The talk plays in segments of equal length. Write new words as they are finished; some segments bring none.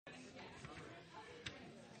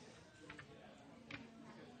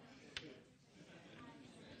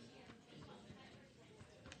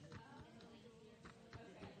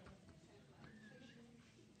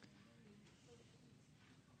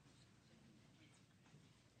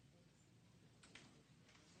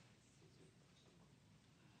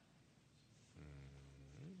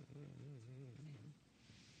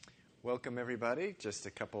Welcome, everybody. Just a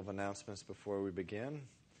couple of announcements before we begin.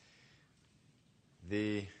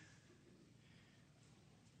 The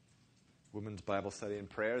Women's Bible Study and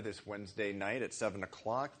Prayer this Wednesday night at 7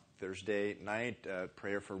 o'clock. Thursday night,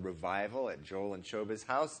 prayer for revival at Joel and Shoba's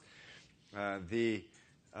house. The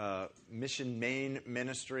Mission Main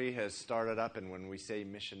Ministry has started up, and when we say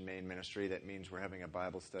Mission Main Ministry, that means we're having a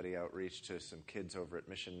Bible study outreach to some kids over at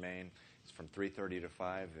Mission Main. It's from 3:30 to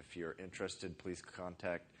 5. If you're interested, please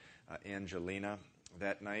contact Angelina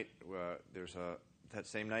that night. That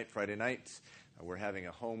same night, Friday nights, we're having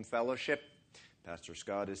a home fellowship. Pastor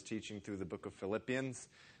Scott is teaching through the book of Philippians.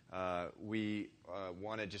 We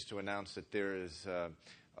wanted just to announce that there is,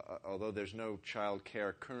 although there's no child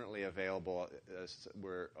care currently available,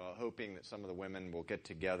 we're hoping that some of the women will get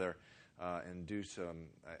together and do some,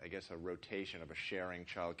 a rotation of a sharing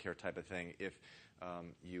child care type of thing. If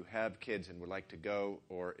you have kids and would like to go,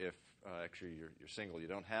 or if actually you're single, you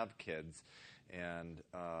don't have kids, and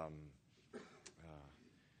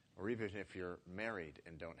or even if you're married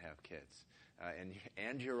and don't have kids,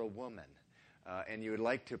 and you're a woman, and you would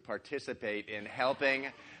like to participate in helping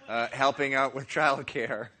out with child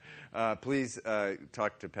care, please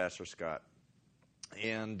talk to Pastor Scott.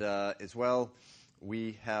 And as well,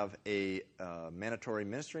 we have a mandatory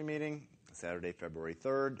ministry meeting Saturday, February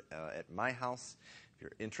 3rd at my house. If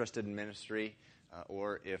you're interested in ministry,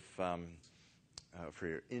 or if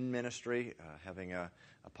you're in ministry, having a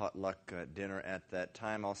potluck dinner at that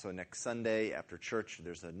time. Also next Sunday after church,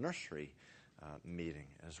 there's a nursery meeting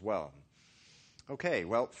as well. Okay,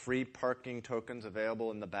 well, free parking tokens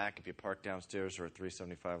available in the back if you park downstairs or at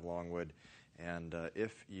 375 Longwood. And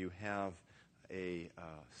if you have a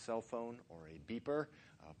cell phone or a beeper,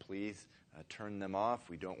 please turn them off.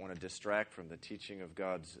 We don't want to distract from the teaching of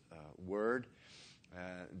God's Word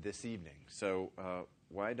this evening. So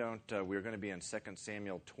why don't we're going to be in 2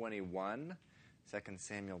 Samuel 21. 2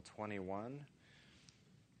 Samuel 21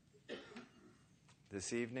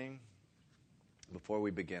 this evening. Before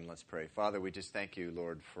we begin, let's pray. Father, we just thank you,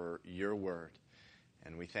 Lord, for your word.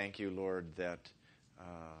 And we thank you, Lord, that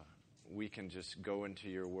we can just go into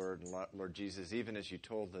your word. And Lord Jesus, even as you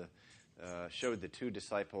showed the two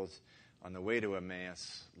disciples on the way to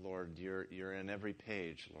Emmaus, Lord, you're in every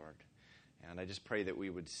page, Lord. And I just pray that we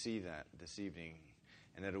would see that this evening,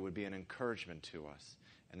 and that it would be an encouragement to us,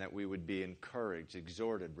 and that we would be encouraged,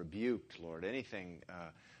 exhorted, rebuked, Lord. Anything,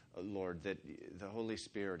 Lord, that the Holy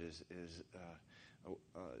Spirit is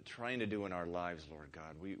trying to do in our lives, Lord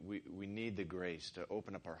God. We need the grace to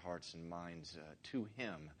open up our hearts and minds to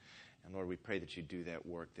Him. And Lord, we pray that you do that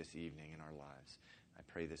work this evening in our lives. I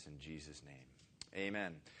pray this in Jesus' name.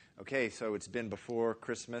 Amen. Okay, so it's been before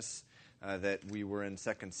Christmas that we were in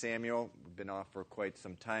 2 Samuel. We've been off for quite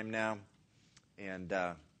some time now. And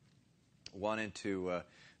wanted to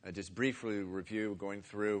just briefly review going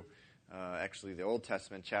through actually the Old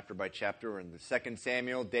Testament chapter by chapter. In the 2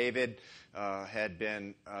 Samuel, David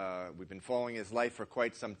we've been following his life for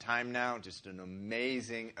quite some time now. Just an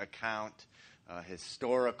amazing account,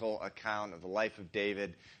 historical account of the life of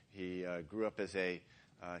David. He grew up as a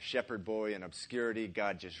shepherd boy in obscurity.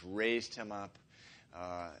 God just raised him up,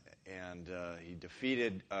 and he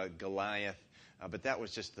defeated Goliath. But that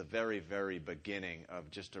was just the very, very beginning of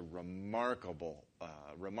just a remarkably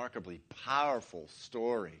powerful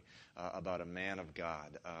story about a man of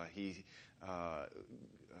God. He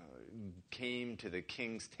came to the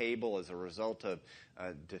king's table as a result of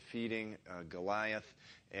defeating Goliath,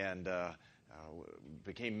 and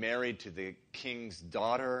became married to the king's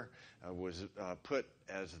daughter, was put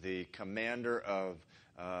as the commander of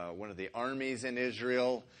one of the armies in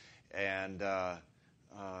Israel, and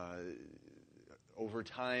over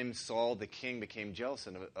time, Saul, the king, became jealous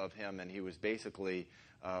of him, and he was basically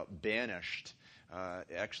banished.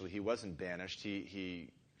 Actually, he wasn't banished. He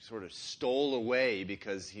sort of stole away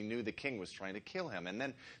because he knew the king was trying to kill him. And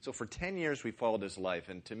then, so for 10 years, we followed his life.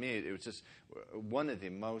 And to me, it was just one of the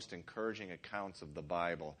most encouraging accounts of the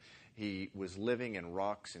Bible. He was living in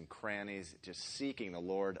rocks and crannies, just seeking the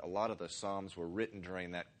Lord. A lot of the Psalms were written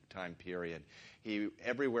during that time period.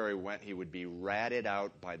 Everywhere he went, he would be ratted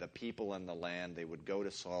out by the people in the land. They would go to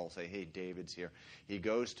Saul, say, "Hey, David's here." He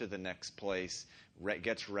goes to the next place,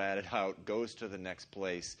 gets ratted out, goes to the next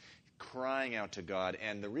place, crying out to God.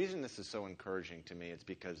 And the reason this is so encouraging to me is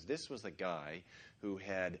because this was a guy who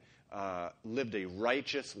had lived a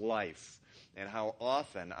righteous life. And how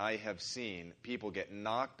often I have seen people get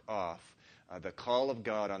knocked off the call of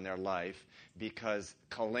God on their life because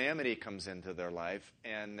calamity comes into their life,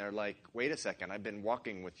 and they're like, "Wait a second, I've been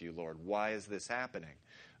walking with you, Lord. Why is this happening?"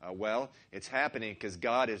 Well, it's happening because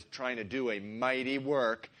God is trying to do a mighty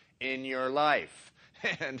work in your life.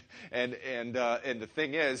 And the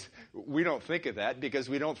thing is, we don't think of that because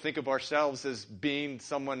we don't think of ourselves as being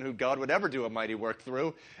someone who God would ever do a mighty work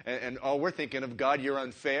through. And all we're thinking of, God, you're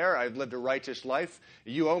unfair. I've lived a righteous life.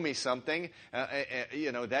 You owe me something.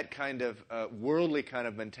 That kind of worldly kind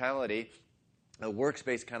of mentality, a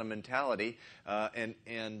works-based kind of mentality, and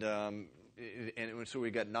so we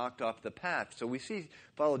got knocked off the path. So we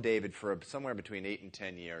follow David for somewhere between 8 and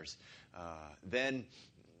 10 years. Then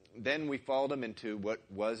we followed him into what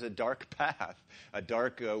was a dark path, a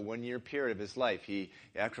dark 1-year period of his life.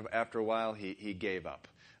 After a while, he gave up.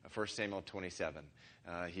 1 Samuel 27.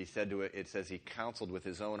 He said to it says he counseled with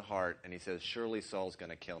his own heart, and he says, surely Saul's going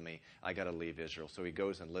to kill me. I got to leave Israel. So he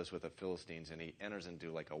goes and lives with the Philistines, and he enters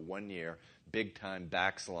into like a 1-year big-time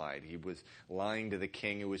backslide. He was lying to the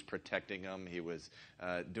king who was protecting him. He was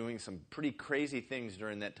doing some pretty crazy things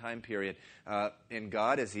during that time period. And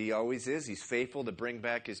God, as he always is, he's faithful to bring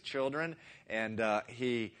back his children. And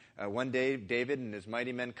one day, David and his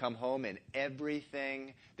mighty men come home, and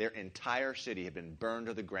everything, their entire city had been burned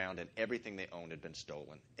to the ground, and everything they owned had been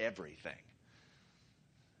stolen. Everything.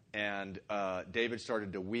 And David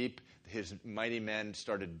started to weep. His mighty men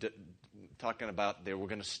started talking about they were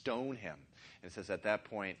going to stone him. And it says at that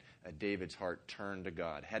point, David's heart turned to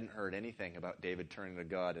God. Hadn't heard anything about David turning to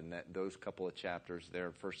God in those couple of chapters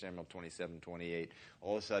there, 1 Samuel 27, 28.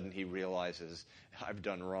 All of a sudden, he realizes, I've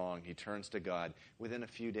done wrong. He turns to God. Within a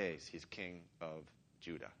few days, he's king of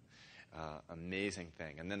Judah. Amazing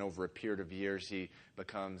thing. And then over a period of years, he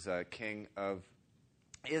becomes king of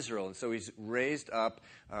Israel. And so he's raised up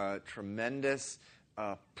tremendous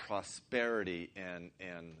prosperity in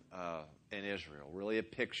Israel. Really a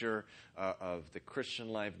picture of the Christian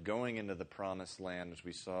life going into the promised land, as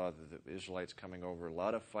we saw the Israelites coming over. A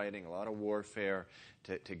lot of fighting, a lot of warfare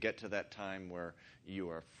to get to that time where you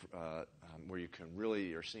are where you can really,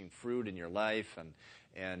 you're seeing fruit in your life,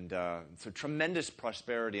 and so tremendous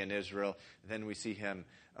prosperity in Israel. Then we see him,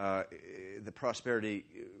 the prosperity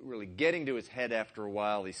really getting to his head after a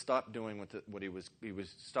while. He stopped doing what he was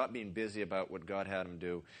stopped being busy about what God had him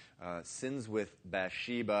do. Sins with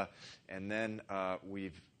Bathsheba, and then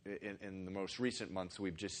in the most recent months,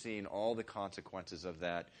 we've just seen all the consequences of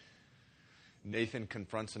that. Nathan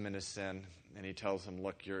confronts him in his sin, and he tells him,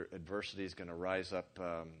 look, your adversity is going to rise up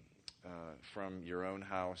from your own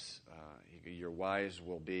house. Your wives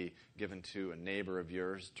will be given to a neighbor of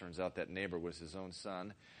yours. Turns out that neighbor was his own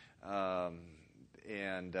son.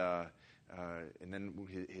 And then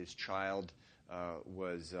his child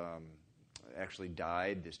was actually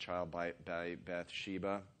died, this child by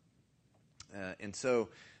Bathsheba. And so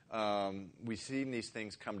we've seen these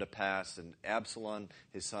things come to pass, and Absalom,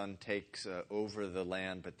 his son, takes over the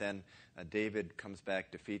land, but then David comes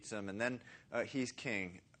back, defeats him, and then he's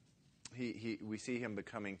king. We see him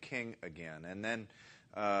becoming king again, and then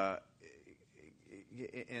I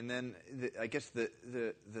guess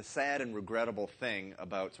the sad and regrettable thing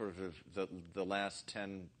about sort of the last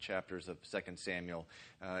 10 chapters of 2 Samuel,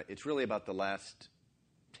 it's really about the last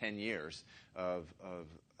 10 years of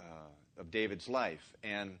David's life,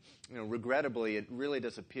 and regrettably, it really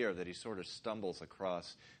does appear that he sort of stumbles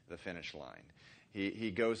across the finish line.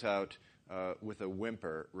 He goes out with a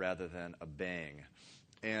whimper rather than a bang.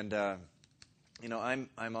 And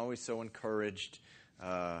I'm always so encouraged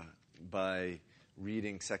by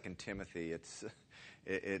reading 2 Timothy.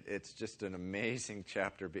 It's just an amazing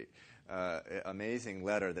chapter, amazing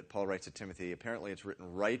letter that Paul writes to Timothy. Apparently, it's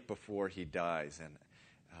written right before he dies, and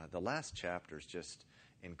the last chapter is just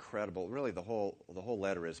incredible. Really, the whole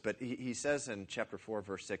letter is. But he says in chapter 4,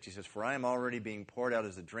 verse 6, he says, "For I am already being poured out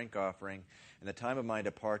as a drink offering, and the time of my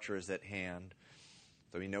departure is at hand."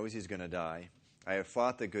 So he knows he's going to die. "I have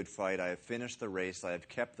fought the good fight. I have finished the race. I have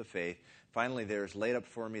kept the faith. Finally, there is laid up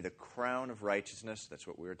for me the crown of righteousness." That's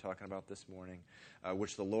what we were talking about this morning.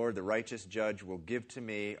 "Which the Lord, the righteous judge, will give to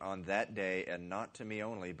me on that day, and not to me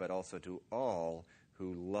only, but also to all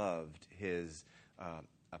who loved his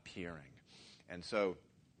appearing." And so,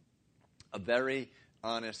 a very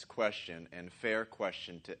honest question and fair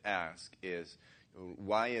question to ask is,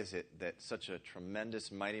 why is it that such a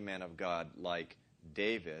tremendous, mighty man of God like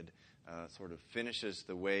David sort of finishes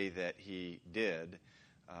the way that he did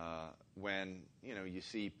when, you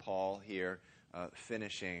see Paul here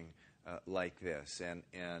finishing like this?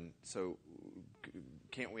 And so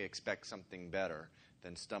can't we expect something better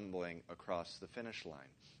than stumbling across the finish line?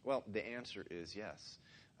 Well, the answer is yes.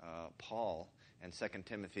 Paul and 2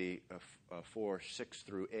 Timothy 4, 6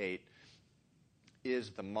 through 8 is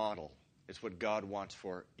the model. It's what God wants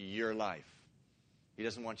for your life. He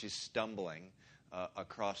doesn't want you stumbling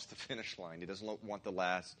across the finish line. He doesn't want the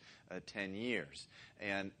last 10 years.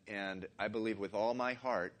 And I believe with all my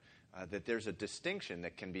heart that there's a distinction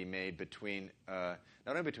that can be made between, not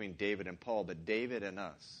only between David and Paul, but David and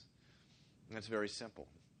us. And it's very simple.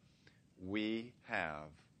 We have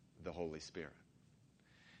the Holy Spirit.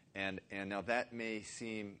 And now that may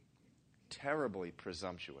seem terribly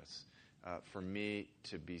presumptuous for me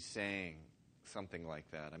to be saying something like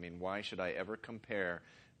that. I mean, why should I ever compare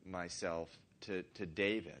myself to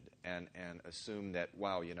David and assume that,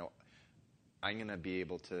 wow, I'm going to be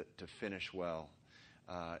able to finish well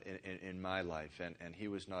in my life, and he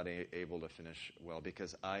was not able to finish well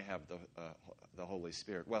because I have the Holy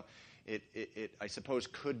Spirit. Well, it I suppose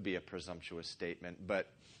could be a presumptuous statement,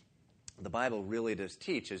 but the Bible really does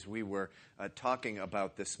teach, as we were talking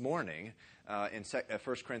about this morning in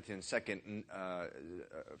 1 Corinthians 1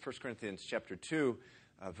 Corinthians chapter 2,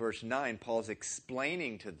 verse 9. Paul's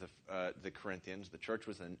explaining to the Corinthians, the church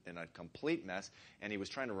was in a complete mess, and he was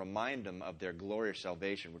trying to remind them of their glorious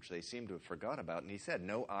salvation, which they seemed to have forgot about. And he said,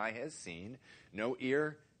 "No eye has seen, no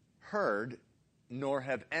ear heard, nor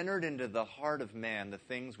have entered into the heart of man the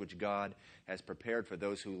things which God has prepared for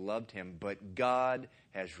those who loved him, but God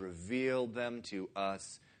has revealed them to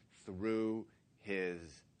us through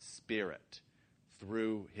his Spirit."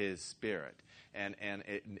 Through his Spirit. And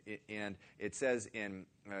it says in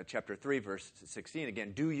chapter 3, verse 16,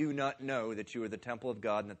 again, "Do you not know that you are the temple of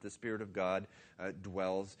God and that the Spirit of God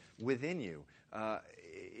dwells within you?"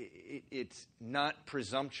 It's not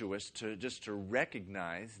presumptuous to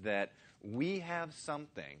recognize that we have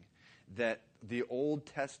something that the Old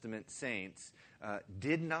Testament saints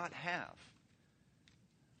did not have.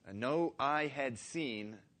 No eye had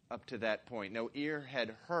seen up to that point. No ear had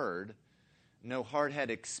heard. No heart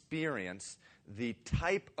had experienced the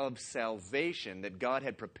type of salvation that God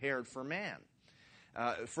had prepared for man.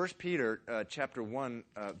 1 Peter chapter 1,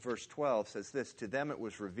 verse 12 says this, "To them it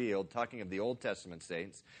was revealed," talking of the Old Testament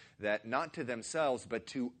saints, "that not to themselves, but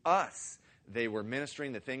to us they were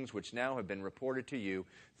ministering the things which now have been reported to you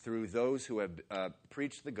through those who have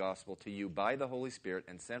preached the gospel to you by the Holy Spirit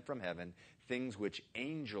and sent from heaven, things which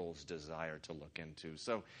angels desire to look into."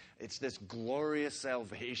 So it's this glorious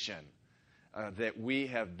salvation that we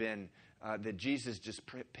have been, that Jesus just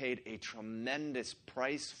paid a tremendous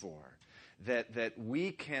price for. That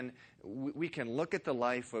we can look at the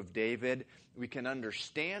life of David, we can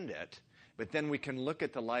understand it, but then we can look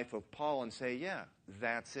at the life of Paul and say, yeah,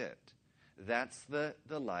 that's it. That's the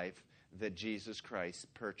life that Jesus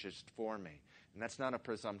Christ purchased for me. And that's not a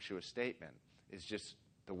presumptuous statement. It's just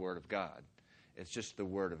the Word of God. It's just the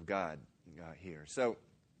Word of God here. So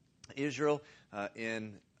Israel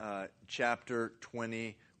in chapter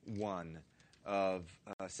 21 of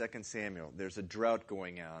 2 Samuel, there's a drought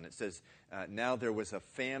going on. It says, "Now there was a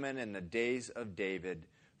famine in the days of David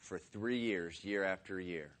for 3 years, year after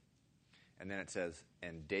year." And then it says,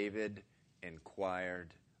 "And David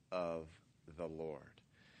inquired of the Lord."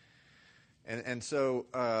 And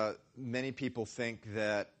so many people think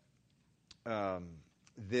that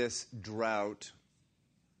this drought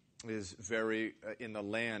is very in the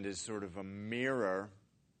land is sort of a mirror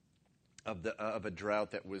of a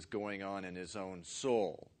drought that was going on in his own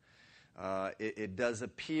soul. It does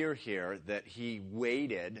appear here that he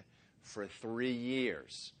waited for 3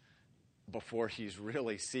 years before he's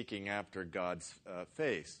really seeking after God's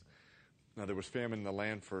face. Now, there was famine in the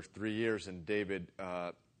land for 3 years, and David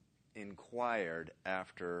inquired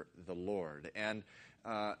after the Lord. And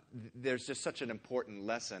there's just such an important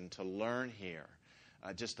lesson to learn here,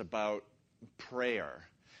 just about prayer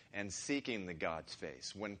and seeking the God's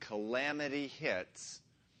face. When calamity hits,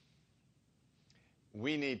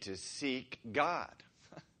 we need to seek God.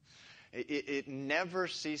 It never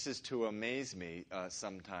ceases to amaze me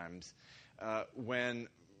sometimes when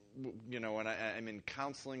I'm in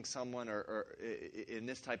counseling someone or in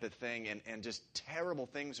this type of thing, and just terrible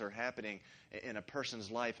things are happening in a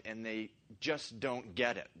person's life, and they just don't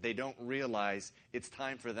get it. They don't realize it's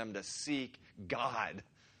time for them to seek God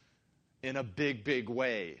in a big, big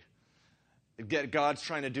way. God's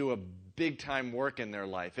trying to do a big-time work in their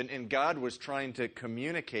life. And God was trying to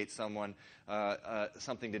communicate something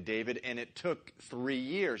to David, and it took 3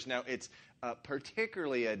 years. Now, it's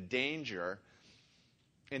particularly a danger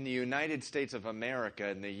in the United States of America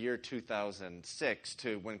in the year 2006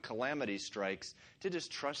 to, when calamity strikes, to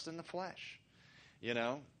just trust in the flesh.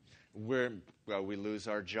 We lose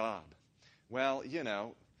our job. Well,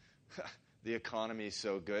 the economy is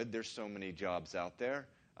so good. There's so many jobs out there.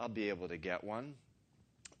 I'll be able to get one.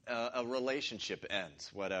 A relationship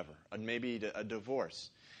ends, whatever. Maybe a divorce.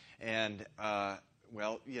 And,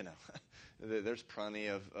 there's plenty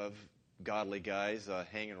of godly guys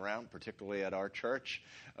hanging around, particularly at our church.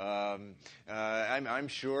 I'm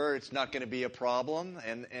sure it's not going to be a problem,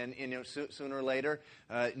 and sooner or later,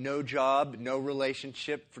 no job, no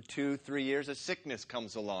relationship for 2-3 years, a sickness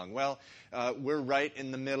comes along. Well, we're right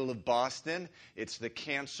in the middle of Boston. It's the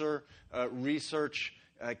cancer research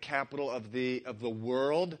capital of the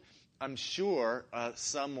world. I'm sure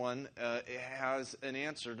someone has an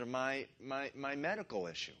answer to my medical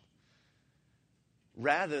issue.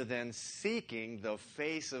 Rather than seeking the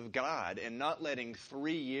face of God and not letting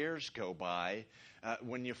 3 years go by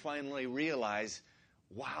when you finally realize,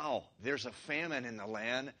 wow, there's a famine in the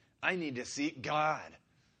land, I need to seek God.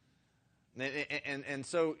 And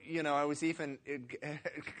so, I was even,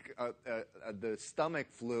 the stomach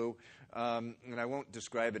flu, and I won't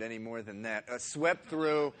describe it any more than that, swept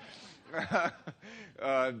through,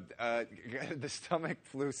 the stomach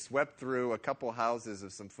flu swept through a couple houses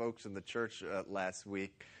of some folks in the church last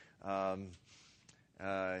week.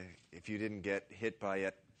 If you didn't get hit by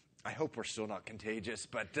it, I hope we're still not contagious,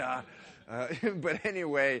 but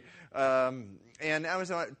anyway, and I was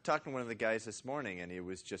talking to one of the guys this morning, and he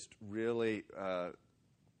was just really,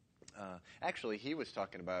 actually, he was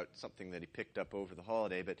talking about something that he picked up over the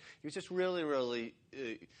holiday, but he was just really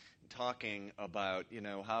talking about,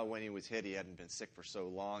 how when he was hit, he hadn't been sick for so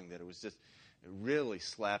long that it really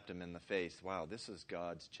slapped him in the face. Wow, this is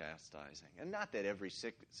God's chastising. And not that every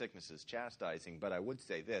sickness is chastising, but I would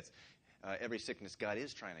say this. Every sickness, God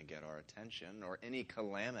is trying to get our attention, or any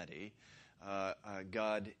calamity,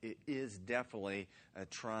 God is definitely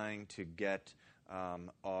trying to get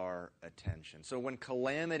our attention. So when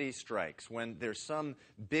calamity strikes, when there's some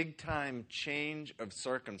big-time change of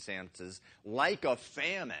circumstances, like a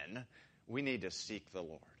famine, we need to seek the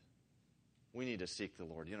Lord. We need to seek the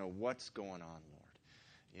Lord. What's going on,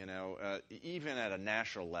 Lord? Even at a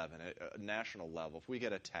national level, if we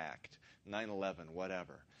get attacked, 9/11,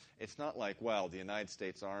 whatever, it's not like, well, the United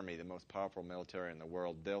States Army, the most powerful military in the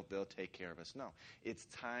world, they'll take care of us. No, it's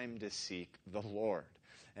time to seek the Lord.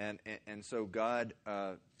 And so God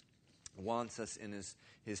wants us in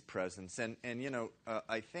His presence. And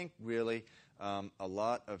I think really a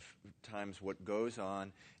lot of times what goes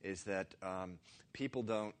on is that people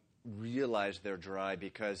don't realize they're dry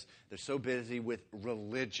because they're so busy with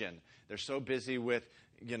religion. They're so busy with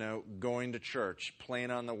going to church,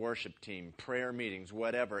 playing on the worship team, prayer meetings,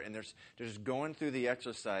 whatever, and they're just going through the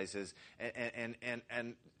exercises, and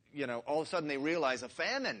all of a sudden they realize a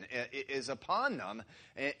famine is upon them,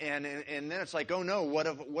 and then it's like, oh no, what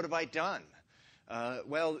have I done?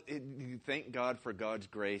 Thank God for God's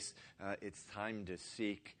grace. It's time to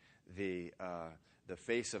seek the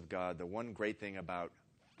face of God. The one great thing about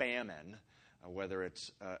famine, whether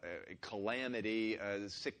it's calamity,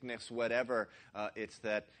 sickness, whatever, it's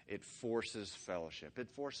that it forces fellowship. It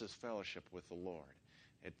forces fellowship with the Lord.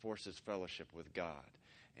 It forces fellowship with God.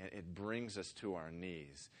 And it brings us to our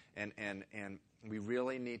knees. And we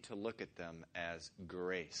really need to look at them as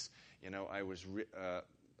grace. I was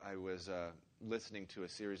listening to a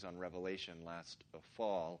series on Revelation last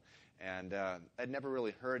fall, and I'd never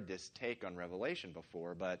really heard this take on Revelation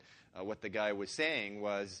before, but what the guy was saying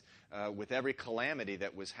was with every calamity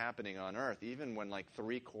that was happening on earth, even when like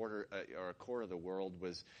a quarter of the world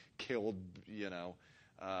was killed,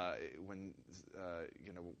 when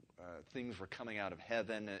things were coming out of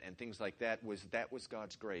heaven and things like that was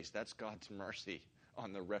God's grace. That's God's mercy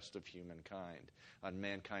on the rest of humankind, on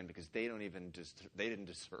mankind, because they didn't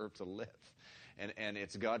deserve to live. And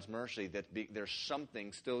it's God's mercy that there's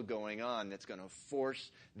something still going on that's going to force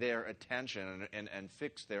their attention and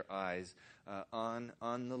fix their eyes on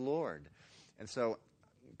the Lord. And so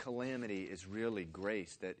calamity is really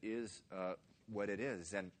grace. That is what it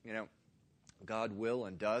is. And, God will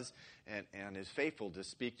and does and is faithful to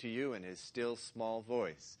speak to you in His still small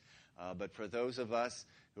voice. But for those of us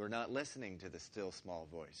who are not listening to the still small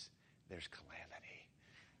voice, there's calamity.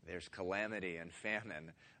 There's calamity and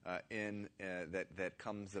famine that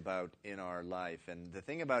comes about in our life. And the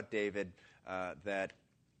thing about David that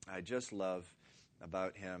I just love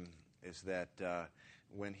about him is that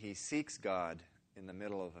when he seeks God in the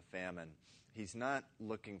middle of a famine, he's not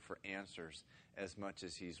looking for answers as much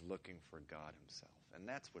as he's looking for God Himself. And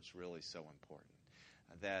that's what's really so important,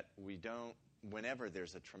 that we don't, whenever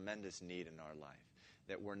there's a tremendous need in our life,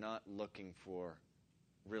 that we're not looking for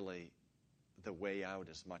really the way out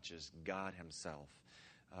as much as God Himself.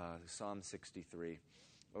 Psalm 63,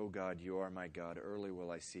 "O God, you are my God. Early will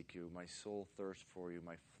I seek you. My soul thirsts for you.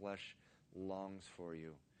 My flesh longs for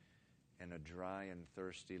you in a dry and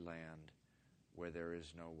thirsty land where there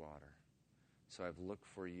is no water. So I've looked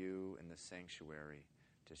for you in the sanctuary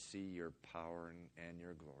to see your power and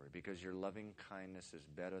your glory. Because your loving kindness is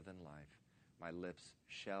better than life, my lips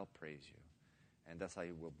shall praise you. And thus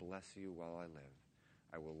I will bless you while I live.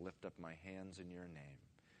 I will lift up my hands in your name.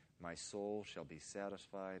 My soul shall be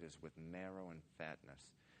satisfied as with marrow and fatness,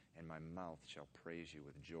 and my mouth shall praise you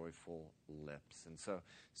with joyful lips. And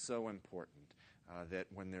so important that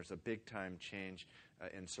when there's a big-time change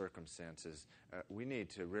in circumstances, we need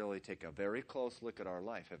to really take a very close look at our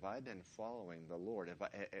life. Have I been following the Lord?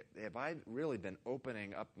 Have I really been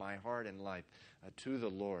opening up my heart and life to the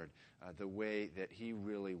Lord the way that He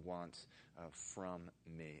really wants from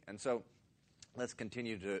me? And so let's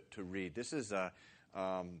continue to read. This is a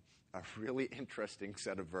really interesting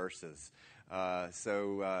set of verses.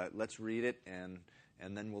 So let's read it, and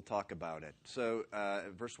then we'll talk about it. So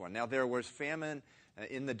verse 1. Now there was famine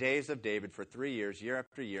in the days of David for 3 years, year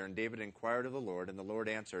after year, and David inquired of the Lord, and the Lord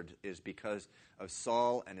answered, is because of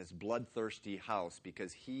Saul and his bloodthirsty house,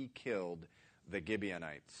 because he killed the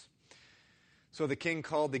Gibeonites. So the king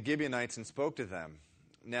called the Gibeonites and spoke to them.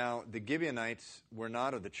 Now, the Gibeonites were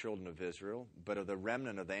not of the children of Israel, but of the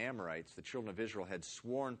remnant of the Amorites. The children of Israel had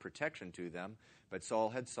sworn protection to them, but Saul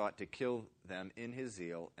had sought to kill them in his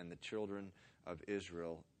zeal, and the children of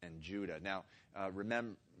Israel and Judah. Now,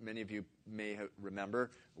 many of you may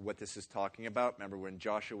remember what this is talking about. Remember when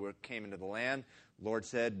Joshua came into the land, Lord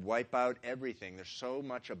said, wipe out everything. There's so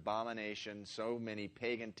much abomination, so many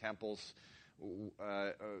pagan temples,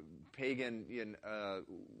 pagan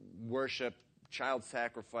worship, child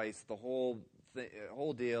sacrifice, the whole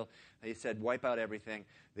deal. He said, wipe out everything.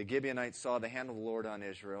 The Gibeonites saw the hand of the Lord on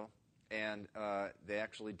Israel, and they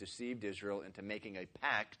actually deceived Israel into making a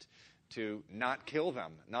pact to not kill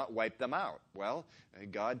them, not wipe them out. Well,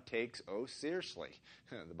 God takes oath seriously.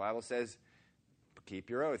 The Bible says, keep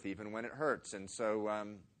your oath even when it hurts. And so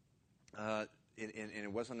and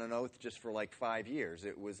it wasn't an oath just for like 5 years.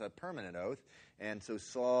 It was a permanent oath. And so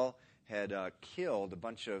Saul had killed a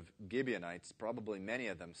bunch of Gibeonites, probably many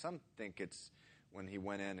of them. Some think it's when he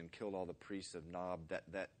went in and killed all the priests of Nob,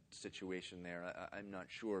 that situation there. I'm not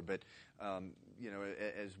sure. But,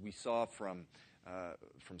 as we saw from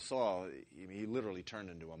Saul, he literally turned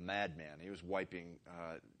into a madman. He was wiping,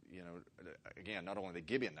 again, not only the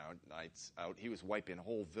Gibeonites out, he was wiping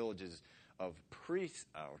whole villages of priests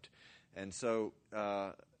out. And so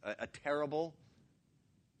a terrible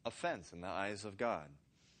offense in the eyes of God.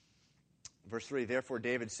 Verse 3, therefore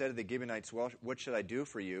David said to the Gibeonites, well, what should I do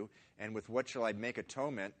for you, and with what shall I make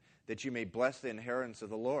atonement, that you may bless the inheritance of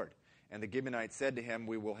the Lord? And the Gibeonites said to him,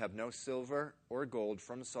 we will have no silver or gold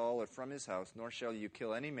from Saul or from his house, nor shall you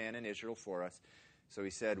kill any man in Israel for us. So he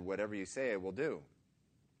said, whatever you say I will do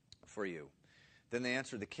for you. Then they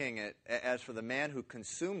answered the king, as for the man who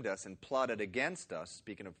consumed us and plotted against us,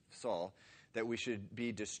 speaking of Saul, that we should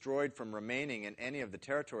be destroyed from remaining in any of the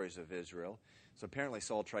territories of Israel. So apparently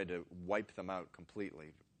Saul tried to wipe them out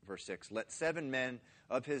completely. Verse 6, let 7 men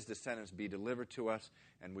of his descendants be delivered to us,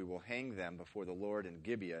 and we will hang them before the Lord in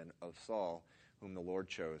Gibeah of Saul, whom the Lord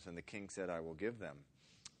chose. And the king said, I will give them.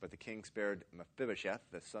 But the king spared Mephibosheth,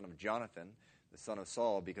 the son of Jonathan, the son of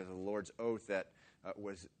Saul, because of the Lord's oath that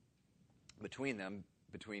was between them,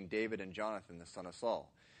 between David and Jonathan, the son of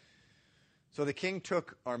Saul. So the king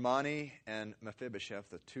took Armani and Mephibosheth,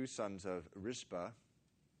 the 2 sons of Rizpah,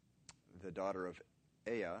 the daughter of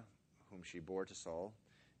Aiah, whom she bore to Saul,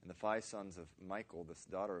 and the 5 sons of Michal, the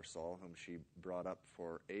daughter of Saul, whom she brought up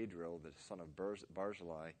for Adriel, the son of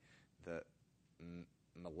Barzillai, the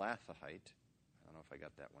Melathahite. I don't know if I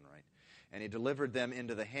got that one right. And he delivered them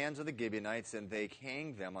into the hands of the Gibeonites, and they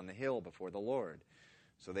hanged them on the hill before the Lord.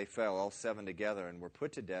 So they fell, all 7 together, and were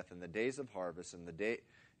put to death in the days of harvest, in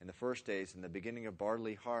the first days, in the beginning of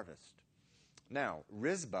barley harvest. Now,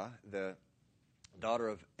 Rizpah, the daughter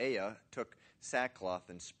of Aiah, took sackcloth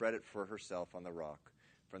and spread it for herself on the rock,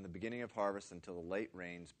 from the beginning of harvest until the late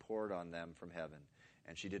rains poured on them from heaven.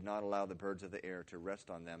 And she did not allow the birds of the air to rest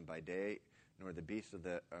on them by day, nor the beasts of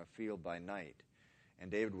the field by night.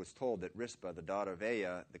 And David was told that Rizpah, the daughter of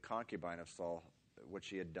Aiah, the concubine of Saul, what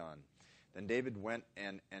she had done. Then David went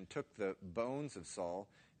and took the bones of Saul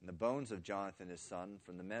and the bones of Jonathan his son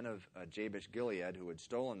from the men of Jabesh-Gilead, who had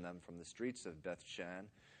stolen them from the streets of Bethshan,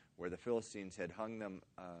 where the Philistines had hung them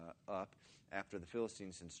up after the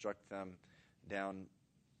Philistines had struck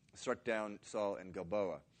down Saul in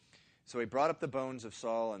Gilboa. So he brought up the bones of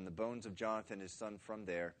Saul and the bones of Jonathan his son from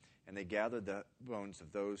there, and they gathered the bones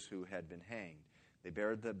of those who had been hanged. They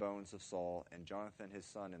buried the bones of Saul and Jonathan his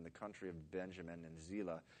son in the country of Benjamin and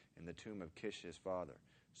Zelah in the tomb of Kish his father.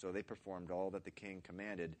 So they performed all that the king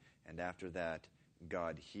commanded, and after that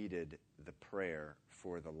God heeded the prayer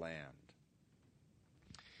for the land.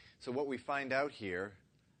 So what we find out here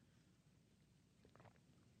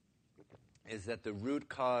is that the root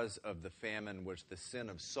cause of the famine was the sin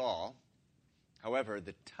of Saul. However,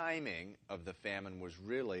 the timing of the famine was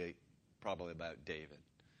really probably about David.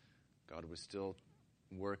 God was still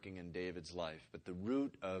working in David's life, but the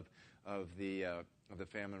root of the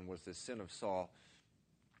famine was the sin of Saul.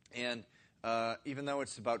 And even though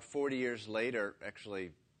it's about 40 years later,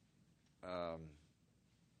 actually,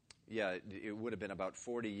 it would have been about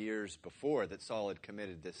 40 years before that Saul had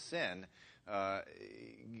committed this sin.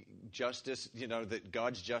 Justice, that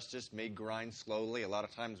God's justice may grind slowly. A lot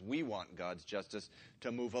of times we want God's justice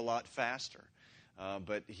to move a lot faster.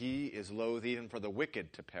 But he is loath even for the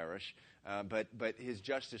wicked to perish. But his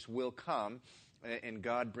justice will come, and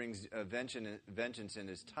God brings vengeance in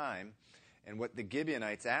his time. And what the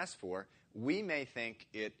Gibeonites asked for, we may think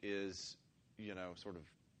it is, sort of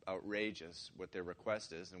outrageous what their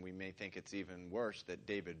request is, and we may think it's even worse that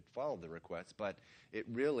David followed the request, but it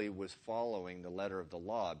really was following the letter of the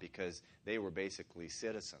law because they were basically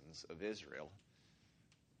citizens of Israel.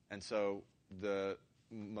 And so the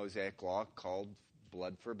Mosaic law called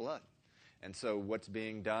blood for blood. And so what's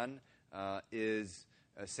being done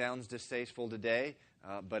sounds distasteful today,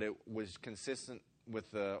 but it was consistent with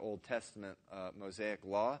the Old Testament Mosaic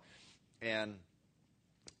law. And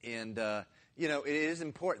it is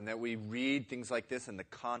important that we read things like this in the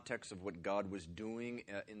context of what God was doing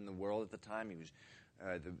in the world at the time. He was,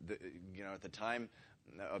 at the time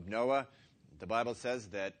of Noah, the Bible says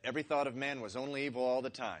that every thought of man was only evil all the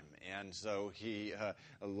time. And so he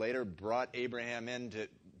later brought Abraham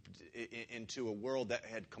into a world that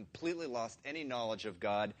had completely lost any knowledge of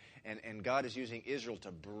God, and God is using Israel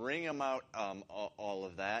to bring him out all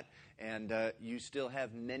of that. And you still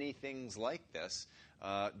have many things like this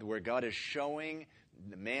where God is showing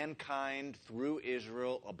mankind through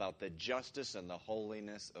Israel about the justice and the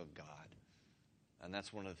holiness of God. And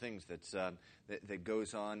that's one of the things that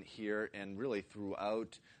goes on here and really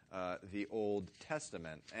throughout the Old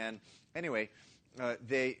Testament. And anyway,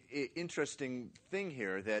 the interesting thing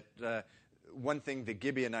here that one thing the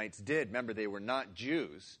Gibeonites did, remember they were not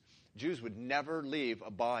Jews. Jews would never leave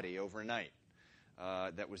a body overnight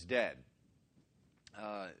that was dead.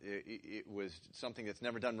 It was something that's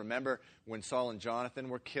never done. Remember when Saul and Jonathan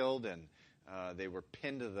were killed and they were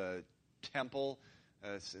pinned to the temple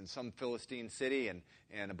in some Philistine city,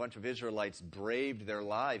 and a bunch of Israelites braved their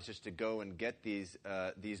lives just to go and get these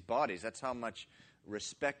bodies. That's how much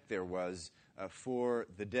respect there was for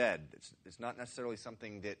the dead. It's not necessarily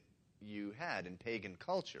something that you had in pagan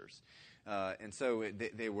cultures. And so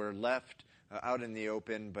they were left out in the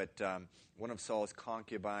open, but one of Saul's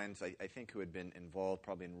concubines, I think who had been involved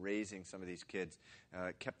probably in raising some of these kids,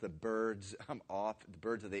 kept the birds the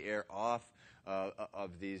birds of the air off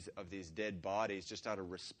of these dead bodies just out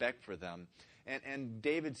of respect for them. And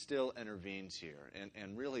David still intervenes here,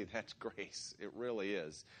 and really that's grace. It really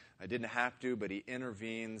is. I didn't have to, but he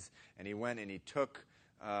intervenes, and he went and he took,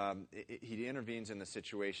 he intervenes in the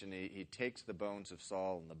situation. He takes the bones of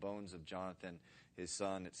Saul and the bones of Jonathan, his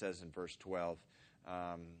son, it says in verse 12,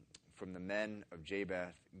 from the men of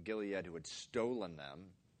Jabesh Gilead who had stolen them.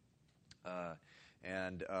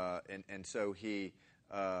 And so he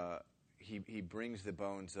brings the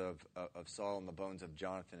bones of Saul and the bones of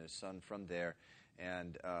Jonathan, his son, from there,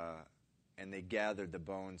 and they gathered the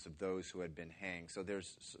bones of those who had been hanged. So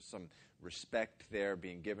there's some respect there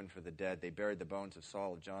being given for the dead. They buried the bones of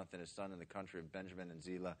Saul and Jonathan, his son, in the country of Benjamin and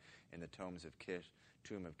Zelah, in the tomb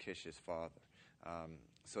of Kish, his father.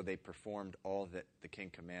 So they performed all that the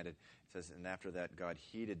king commanded. It says, and after that, God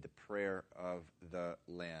heeded the prayer of the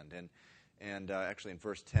land. And actually, in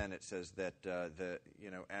verse 10, it says that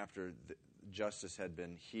after the justice had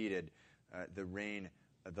been heeded,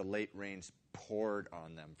 the late rains poured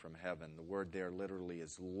on them from heaven. The word there literally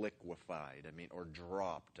is liquefied. Or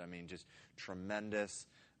dropped. Just tremendous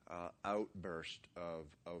outburst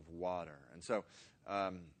of water. And so,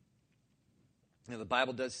 the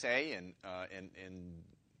Bible does say in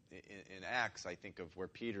Acts, I think of where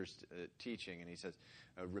Peter's teaching, and he says,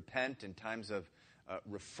 repent, and times of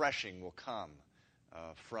refreshing will come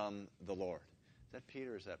from the Lord. Is that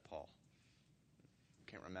Peter or is that Paul?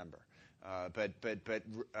 Can't remember. But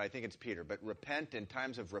I think it's Peter. But repent, and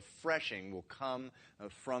times of refreshing will come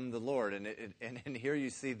from the Lord. And here you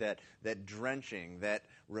see that drenching, that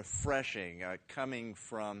refreshing coming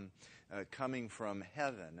from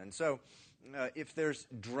heaven. And so, if there's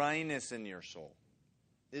dryness in your soul,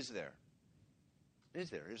 is there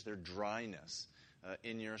dryness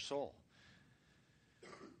in your soul?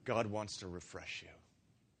 God wants to refresh you.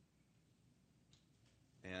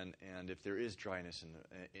 And if there is dryness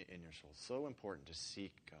in your soul, it's so important to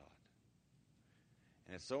seek God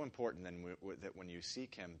And it's so important then that when you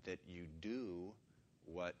seek him, that you do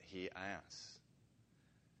what he asks.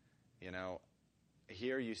 You know,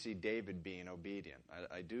 here you see David being obedient.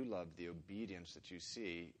 I do love the obedience that you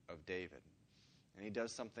see of David. And he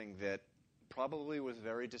does something that probably was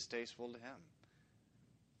very distasteful to him.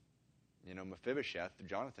 You know, Mephibosheth,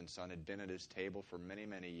 Jonathan's son, had been at his table for many,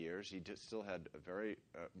 many years. He still had a very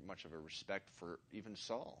much of a respect for even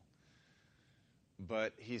Saul.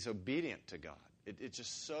 But he's obedient to God. It's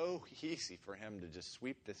just so easy for him to just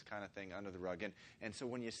sweep this kind of thing under the rug. And so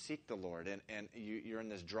when you seek the Lord, and you're in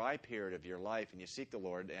this dry period of your life, and you seek the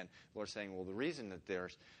Lord, and the Lord's saying, well, the reason that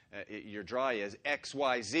you're dry is X,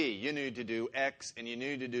 Y, Z. You need to do X, and you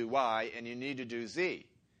need to do Y, and you need to do Z.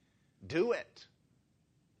 Do it.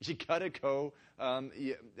 You got to go.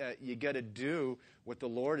 You got to do what the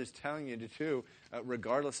Lord is telling you to do,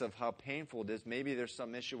 regardless of how painful it is. Maybe there's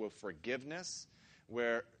some issue of forgiveness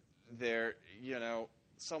where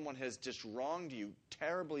someone has just wronged you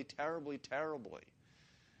terribly, terribly, terribly,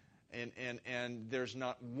 and there's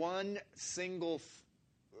not one single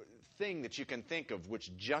thing that you can think of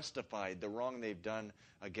which justified the wrong they've done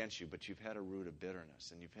against you, but you've had a root of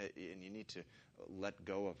bitterness, and you need to let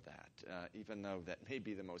go of that, even though that may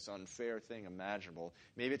be the most unfair thing imaginable.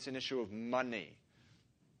 Maybe it's an issue of money.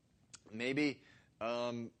 Maybe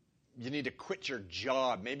you need to quit your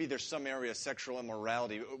job. Maybe there's some area of sexual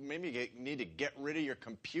immorality. Maybe you need to get rid of your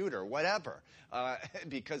computer, whatever,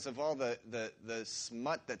 because of all the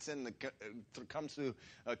smut that's comes through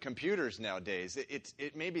computers nowadays.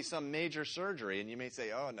 It may be some major surgery, and you may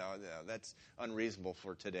say, oh, no, that's unreasonable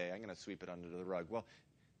for today. I'm going to sweep it under the rug. Well,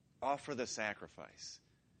 offer the sacrifice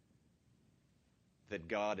that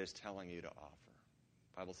God is telling you to offer.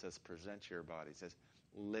 The Bible says, present your body. It says,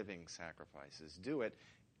 living sacrifices. Do it.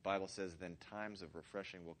 Bible says then times of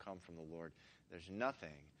refreshing will come from the Lord. There's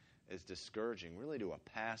nothing as discouraging really to a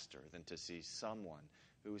pastor than to see someone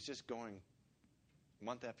who is just going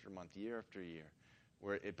month after month, year after year,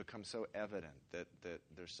 where it becomes so evident that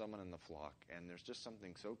there's someone in the flock and there's just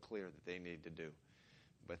something so clear that they need to do.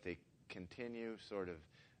 But they continue sort of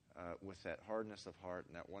with that hardness of heart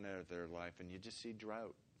and that one area of their life, and you just see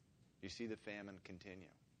drought. You see the famine continue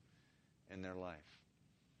in their life.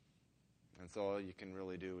 And so all you can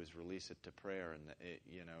really do is release it to prayer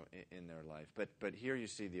in their life. But here you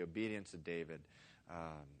see the obedience of David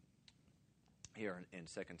here in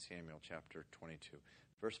 2 Samuel chapter 22.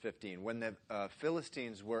 Verse 15, when the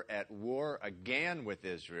Philistines were at war again with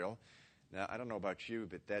Israel, now I don't know about you,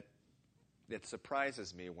 but it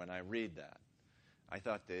surprises me when I read that. I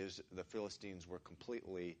thought the Philistines were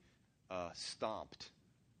completely stomped.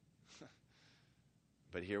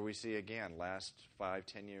 But here we see again, last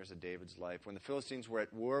 5-10 years of David's life. When the Philistines were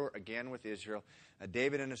at war again with Israel,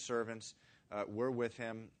 David and his servants were with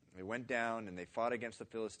him. They went down and they fought against the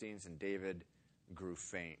Philistines, and David grew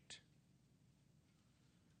faint.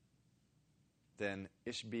 Then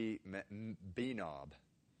Ishbi-Benob,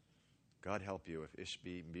 God help you if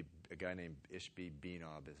a guy named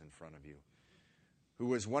Ishbi-Benob is in front of you, who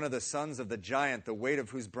was one of the sons of the giant, the weight of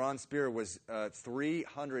whose bronze spear was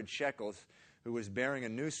 300 shekels, who was bearing a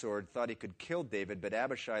new sword, thought he could kill David, but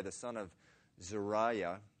Abishai, the son of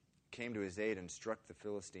Zeruiah, came to his aid and struck the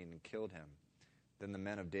Philistine and killed him. Then the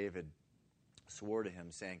men of David swore to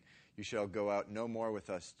him, saying, you shall go out no more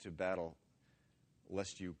with us to battle,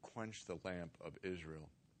 lest you quench the lamp of Israel.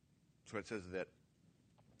 So it says that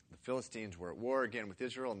the Philistines were at war again with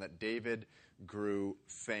Israel, and that David grew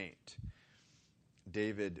faint.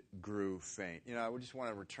 David grew faint. You know, I just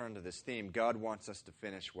want to return to this theme. God wants us to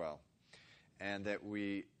finish well, and that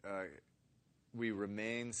we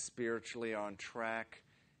remain spiritually on track,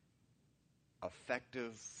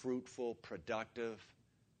 effective, fruitful, productive,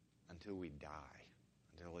 until we die,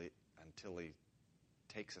 until He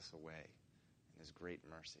takes us away in His great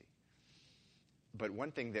mercy. But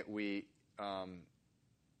one thing that we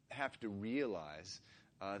have to realize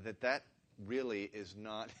that really is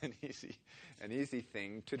not an easy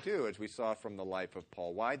thing to do, as we saw from the life of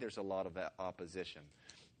Paul. Why? There's a lot of opposition,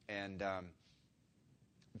 and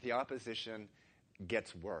the opposition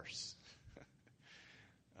gets worse.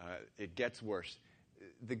 It gets worse.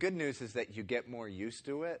 The good news is that you get more used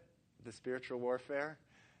to it, the spiritual warfare,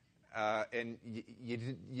 and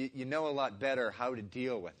you know a lot better how to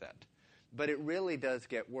deal with it. But it really does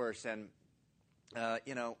get worse, and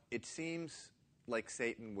it seems like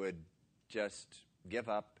Satan would just give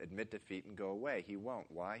up, admit defeat, and go away. He won't.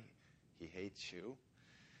 Why? He hates you.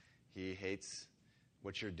 He hates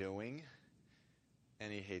what you're doing,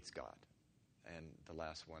 and he hates God. And the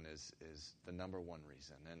last one is the number one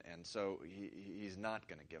reason. And so he's not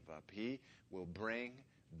going to give up. He will bring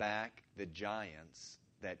back the giants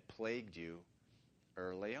that plagued you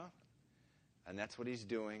early on. And that's what he's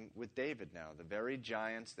doing with David now. The very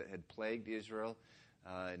giants that had plagued Israel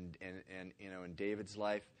and in David's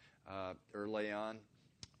life early on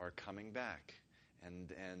are coming back. And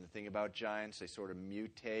the thing about giants, they sort of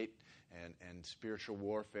mutate, and spiritual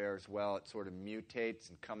warfare as well. It sort of mutates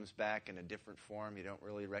and comes back in a different form. You don't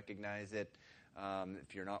really recognize it.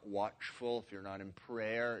 If you're not watchful, if you're not in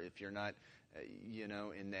prayer, if you're not, if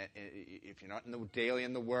you're not daily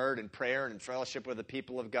in the Word and prayer and in fellowship with the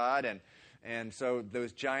people of God, and so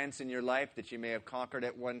those giants in your life that you may have conquered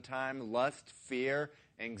at one time, lust, fear,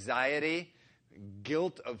 anxiety,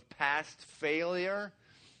 guilt of past failure,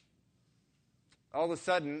 all of a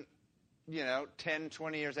sudden, 10,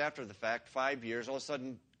 20 years after the fact, 5 years, all of a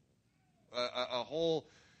sudden a whole,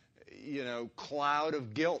 cloud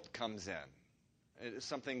of guilt comes in. It's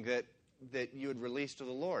something that you had released to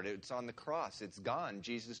the Lord. It's on the cross. It's gone.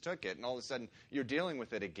 Jesus took it, and all of a sudden you're dealing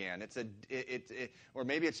with it again. Or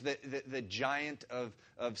maybe it's the giant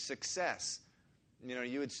of success.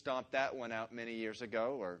 You had stomped that one out many years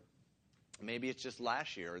ago, or maybe it's just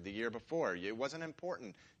last year or the year before. It wasn't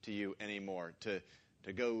important to you anymore to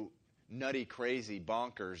go nutty, crazy,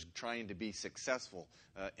 bonkers, trying to be successful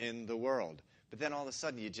in the world. But then all of a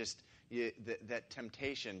sudden, that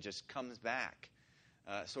temptation just comes back,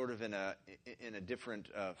 sort of in a different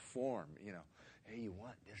form. Hey,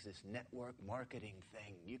 there's this network marketing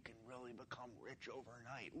thing. You can really become rich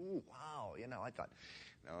overnight. Ooh, wow. I thought,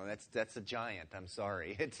 no, that's a giant. I'm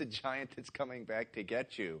sorry. It's a giant that's coming back to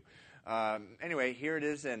get you. Anyway, here it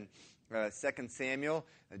is in 2 Samuel.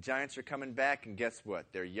 The giants are coming back, and guess what?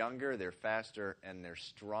 They're younger, they're faster, and they're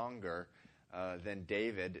stronger than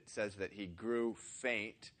David. It says that he grew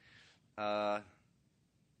faint. And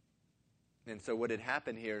so what had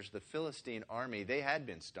happened here is the Philistine army, they had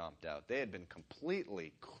been stomped out. They had been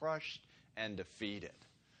completely crushed and defeated.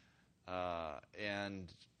 But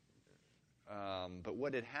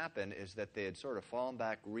what had happened is that they had sort of fallen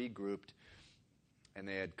back, regrouped, and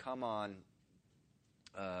they had come on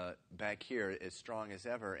back here as strong as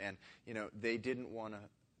ever. And, they didn't want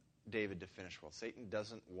David to finish well. Satan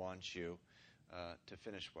doesn't want you to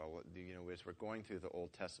finish well. As we're going through the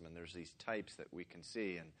Old Testament, there's these types that we can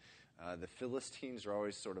see. And the Philistines are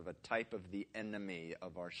always sort of a type of the enemy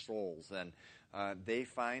of our souls. And they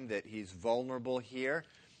find that he's vulnerable here.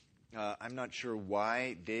 I'm not sure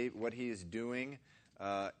why what he is doing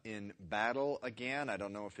in battle again. I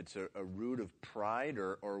don't know if it's a root of pride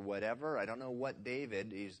or whatever. I don't know what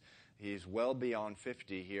David, he's well beyond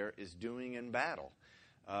 50 here, is doing in battle.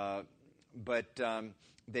 But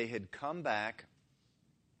they had come back,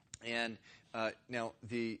 and now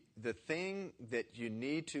the thing that you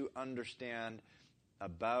need to understand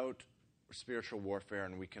about spiritual warfare,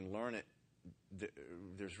 and we can learn it,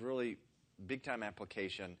 there's really big-time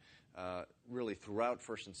application really throughout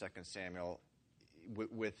 1st and 2nd Samuel.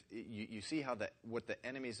 You see how what the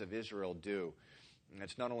enemies of Israel do. And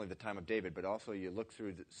it's not only the time of David, but also you look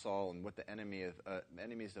through Saul and what the enemies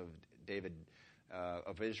of David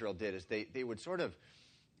of Israel did is they would sort of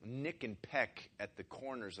nick and peck at the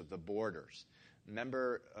corners of the borders.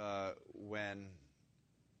 Remember when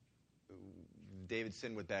David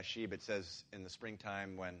sinned with Bathsheba? It says in the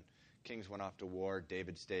springtime when kings went off to war,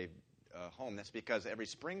 David stayed home. That's because every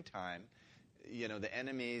springtime, the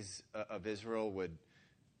enemies of Israel would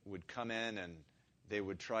come in and they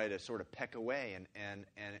would try to sort of peck away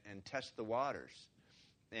and test the waters.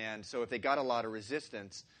 And so if they got a lot of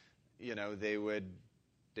resistance, they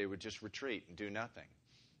would just retreat and do nothing.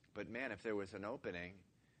 But man, if there was an opening,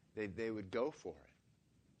 they would go for it.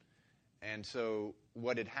 And so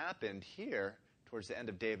what had happened here towards the end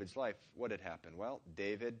of David's life, what had happened? Well,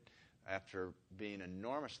 David, after being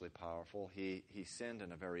enormously powerful, he sinned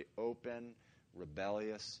in a very open,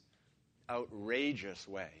 rebellious, outrageous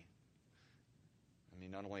way. I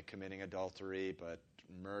mean, not only committing adultery, but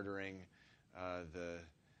murdering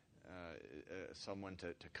someone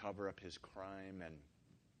to cover up his crime, and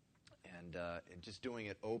just doing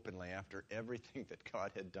it openly after everything that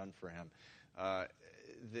God had done for him.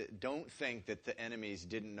 Don't think that the enemies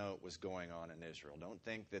didn't know what was going on in Israel. Don't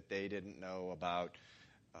think that they didn't know about.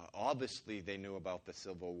 Obviously, they knew about the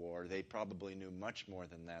Civil War. They probably knew much more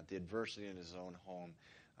than that. The adversity in his own home,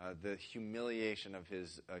 the humiliation of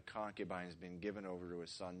his concubines being given over to his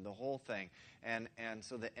son, the whole thing. And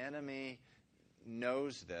so the enemy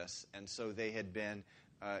knows this, and so they had been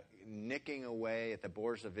nicking away at the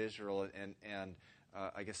borders of Israel. And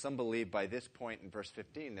I guess some believe by this point in verse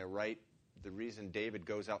 15, they're right. The reason David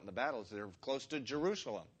goes out in the battle is they're close to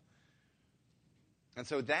Jerusalem. And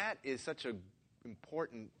so that is such an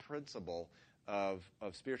important principle of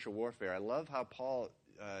spiritual warfare. I love how Paul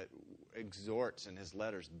exhorts in his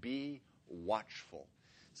letters, be watchful.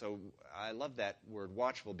 So I love that word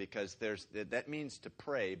watchful because that means to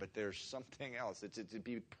pray, but there's something else. It's to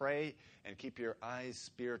be pray and keep your eyes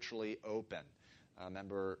spiritually open.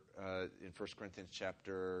 Remember in 1 Corinthians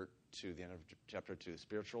chapter 2, the end of chapter 2,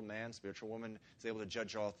 spiritual man, spiritual woman is able to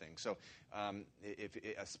judge all things. So if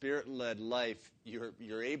a spirit-led life,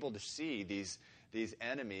 you're able to see these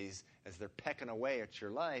enemies as they're pecking away at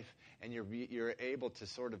your life, and you're able to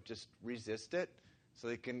sort of just resist it. So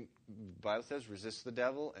they can, the Bible says, resist the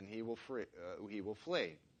devil, and he will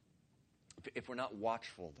flee. If we're not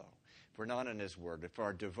watchful, though, if we're not in his word, if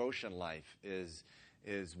our devotion life is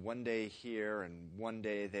one day here and one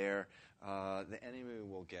day there, the enemy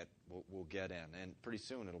will get in, and pretty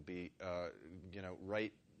soon it'll be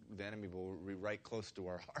right. The enemy will be right close to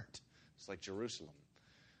our heart. It's like Jerusalem,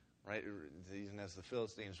 right? Even as the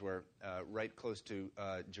Philistines were right close to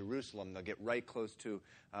Jerusalem, they'll get right close to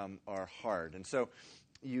our heart. And so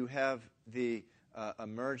you have the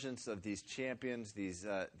emergence of these champions, these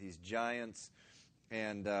giants,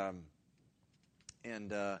 and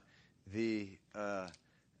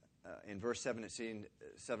in verse 17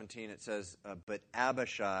 it says, but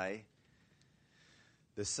Abishai,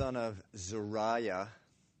 the son of Zeruiah,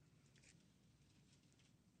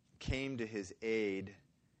 came to his aid.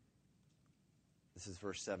 This is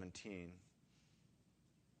verse 17.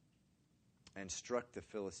 And struck the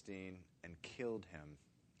Philistine and killed him.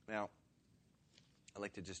 Now, I'd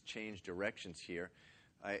like to just change directions here.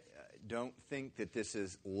 I don't think that this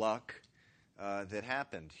is luck that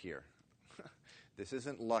happened here. This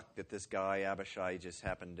isn't luck that this guy, Abishai, just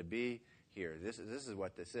happened to be here. This is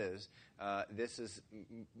what this is. This is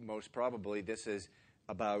most probably, this is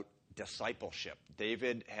about discipleship.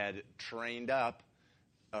 David had trained up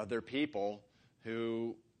other people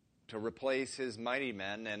to replace his mighty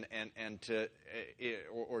men and to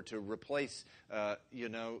replace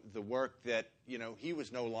the work that he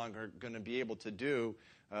was no longer going to be able to do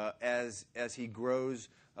as he grows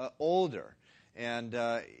older. And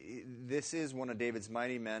this is one of David's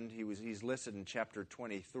mighty men. He's listed in chapter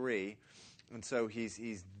 23, and so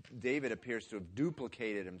David appears to have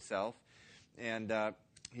duplicated himself, and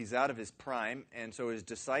he's out of his prime, and so his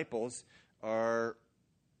disciples are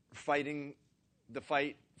fighting the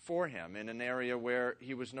fight for him in an area where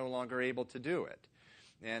he was no longer able to do it.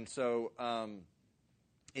 And so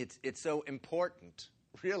it's so important,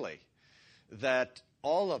 really, that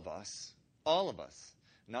all of us,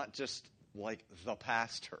 not just like the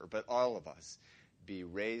pastor, but all of us, be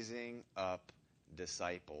raising up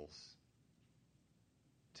disciples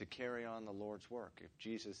to carry on the Lord's work. If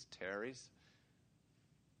Jesus tarries,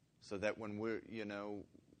 so that when we're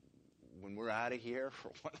out of here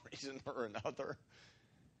for one reason or another,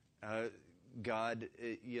 God,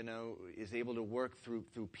 is able to work through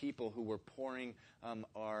people who we're pouring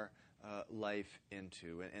our life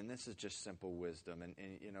into. And this is just simple wisdom. And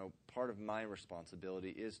part of my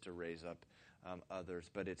responsibility is to raise up others,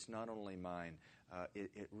 but it's not only mine.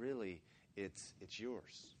 It's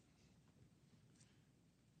yours.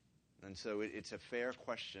 And so it's a fair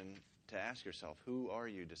question to ask yourself: who are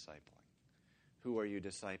you discipling? Who are you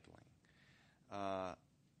discipling?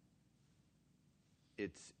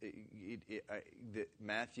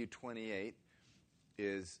 Matthew 28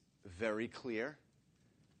 is very clear.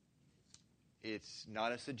 It's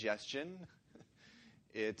not a suggestion.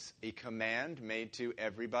 It's a command made to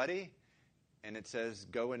everybody. And it says,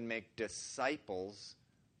 go and make disciples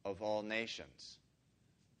of all nations.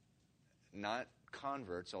 Not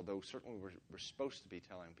converts, although certainly we're supposed to be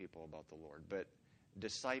telling people about the Lord, but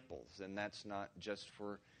disciples. And that's not just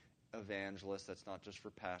for evangelists, that's not just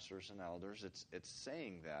for pastors and elders. It's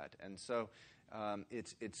saying that. And so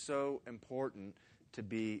it's so important to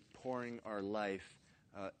be pouring our life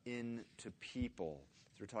into people.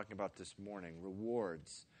 As we're talking about this morning,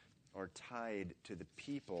 rewards are tied to the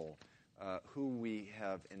people who we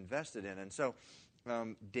have invested in. And so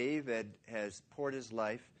David has poured his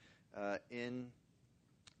life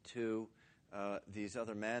into these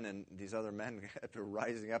other men, and these other men are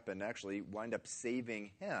rising up and actually wind up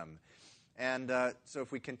saving him. And so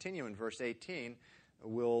if we continue in verse 18,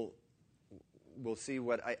 we'll see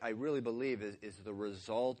what I really believe is the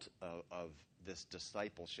result of this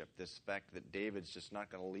discipleship, this fact that David's just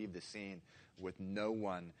not going to leave the scene with no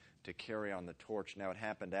one to carry on the torch. Now, it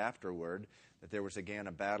happened afterward that there was again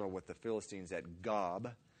a battle with the Philistines at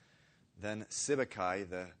Gob. Then Sibbecai,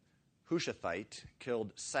 the Hushathite,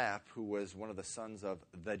 killed Saph, who was one of the sons of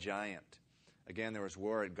the giant. Again, there was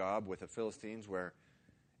war at Gob with the Philistines, where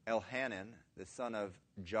Elhanan, the son of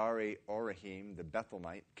Jari-Orahim, the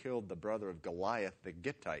Bethlehemite, killed the brother of Goliath, the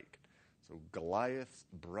Gittite. So Goliath's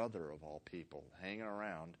brother, of all people, hanging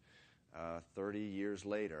around 30 years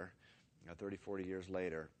later, 30, 40 years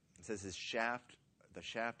later. It says the shaft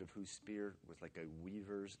of whose spear was like a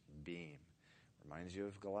weaver's beam. Reminds you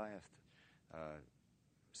of Goliath's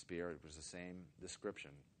spear. It was the same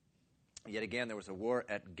description. Yet again, there was a war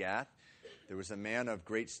at Gath. There was a man of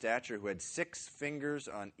great stature who had 6 fingers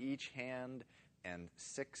on each hand and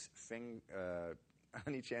 6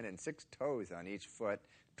 toes on each foot,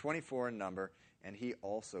 24 in number, and he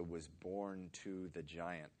also was born to the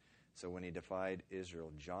giant. So when he defied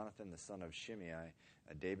Israel, Jonathan, the son of Shimei,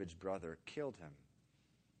 David's brother, killed him.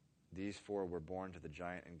 These 4 were born to the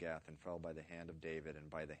giant in Gath and fell by the hand of David and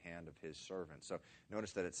by the hand of his servants. So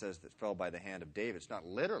notice that it says that fell by the hand of David. It's not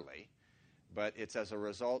literally, but it's as a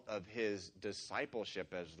result of his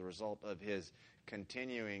discipleship, as the result of his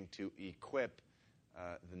continuing to equip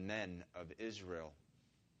the men of Israel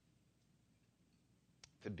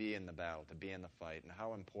to be in the battle, to be in the fight, and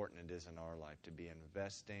how important it is in our life to be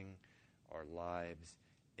investing our lives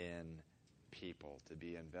in people, to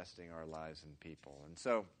be investing our lives in people. And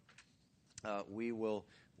so we'll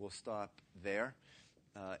stop there.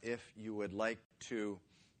 If you would like to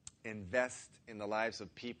invest in the lives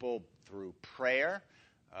of people through prayer,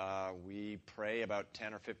 we pray about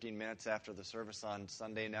 10 or 15 minutes after the service on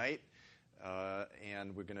Sunday night.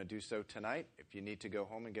 And we're going to do so tonight. If you need to go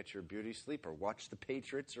home and get your beauty sleep or watch the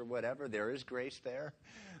Patriots or whatever, there is grace there.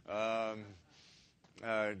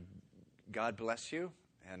 God bless you,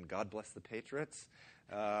 and God bless the Patriots.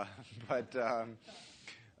 But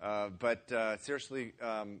seriously,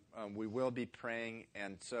 we will be praying.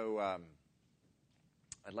 And so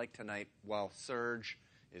I'd like tonight, while Serge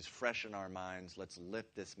is fresh in our minds, let's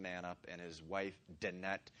lift this man up and his wife,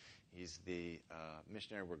 Danette. He's the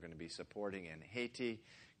missionary we're going to be supporting in Haiti,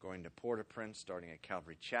 going to Port-au-Prince, starting at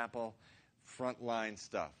Calvary Chapel. Frontline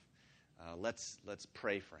stuff. Let's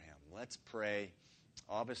pray for him. Let's pray,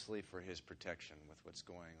 obviously, for his protection with what's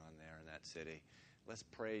going on there in that city. Let's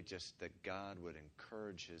pray just that God would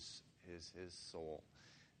encourage his soul,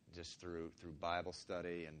 just through Bible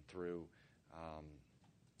study and through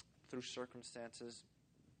circumstances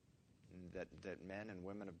that men and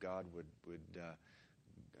women of God would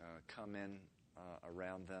come in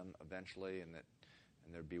around them eventually, and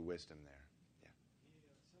there'd be wisdom there. Yeah. He sent an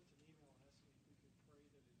email asking if we could pray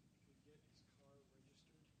that he could get his car registered.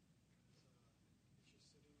 It's just sitting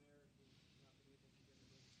there. He's not been able to get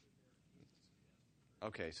it registered there.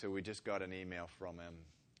 Okay, so we just got an email from him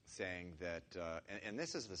saying that, and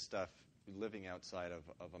this is the stuff living outside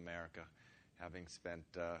of America, having spent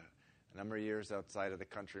a number of years outside of the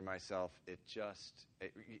country myself,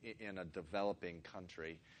 in a developing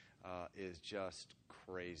country, is just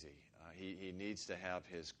crazy. He needs to have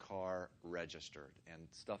his car registered, and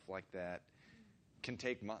stuff like that can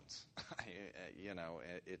take months.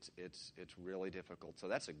 It's really difficult. So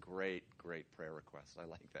that's a great prayer request. I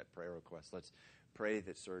like that prayer request. Let's pray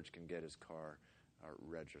that Serge can get his car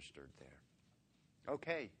registered there.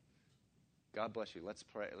 Okay. God bless you. Let's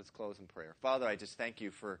pray. Let's close in prayer. Father, I just thank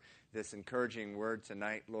you for this encouraging word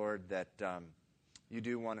tonight, Lord, that you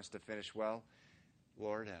do want us to finish well,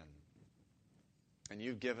 Lord, and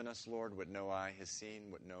you've given us, Lord, what no eye has seen,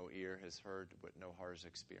 what no ear has heard, what no heart has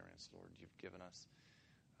experienced, Lord. You've given us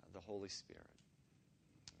the Holy Spirit.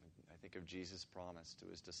 I think of Jesus' promise to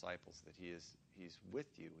his disciples that he's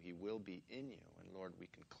with you, he will be in you, and Lord, we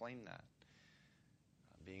can claim that,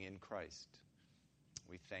 being in Christ.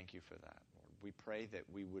 We thank you for that, Lord. We pray that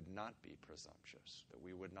we would not be presumptuous, that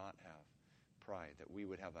we would not have pride, that we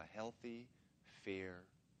would have a healthy fear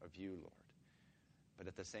of you, Lord. But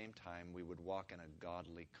at the same time, we would walk in a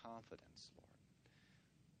godly confidence, Lord,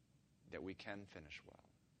 that we can finish well,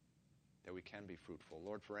 that we can be fruitful.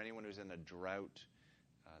 Lord, for anyone who's in a drought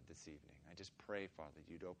this evening, I just pray, Father,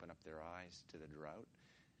 you'd open up their eyes to the drought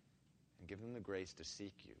and give them the grace to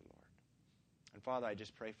seek you, Lord. And Father, I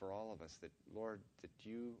just pray for all of us that, Lord, that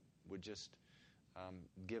you would just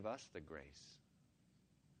give us the grace.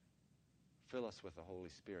 Fill us with the Holy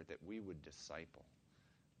Spirit that we would disciple,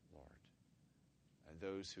 Lord,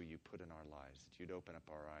 those who you put in our lives, that you'd open up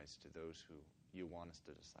our eyes to those who you want us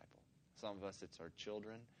to disciple. Some of us, it's our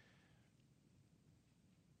children,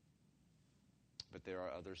 but there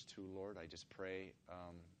are others too, Lord. I just pray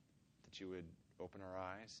that you would open our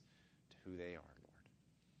eyes to who they are, Lord.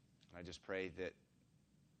 And I just pray that,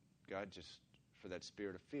 God, just for that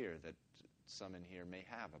spirit of fear that some in here may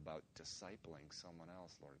have about discipling someone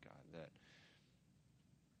else, Lord God, that,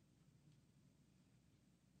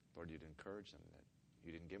 Lord, you'd encourage them, that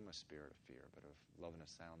you didn't give them a spirit of fear, but of love and a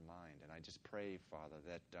sound mind. And I just pray, Father,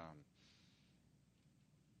 that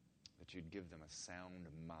you'd give them a sound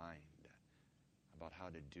mind about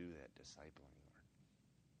how to do that discipling, Lord.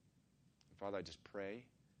 And Father, I just pray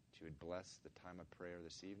that you would bless the time of prayer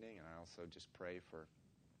this evening, and I also just pray for,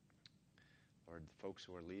 Lord, the folks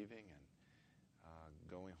who are leaving and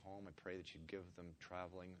going home. I pray that you give them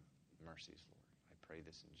traveling mercies, Lord. I pray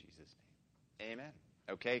this in Jesus' name. Amen.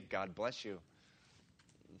 Okay, God bless you.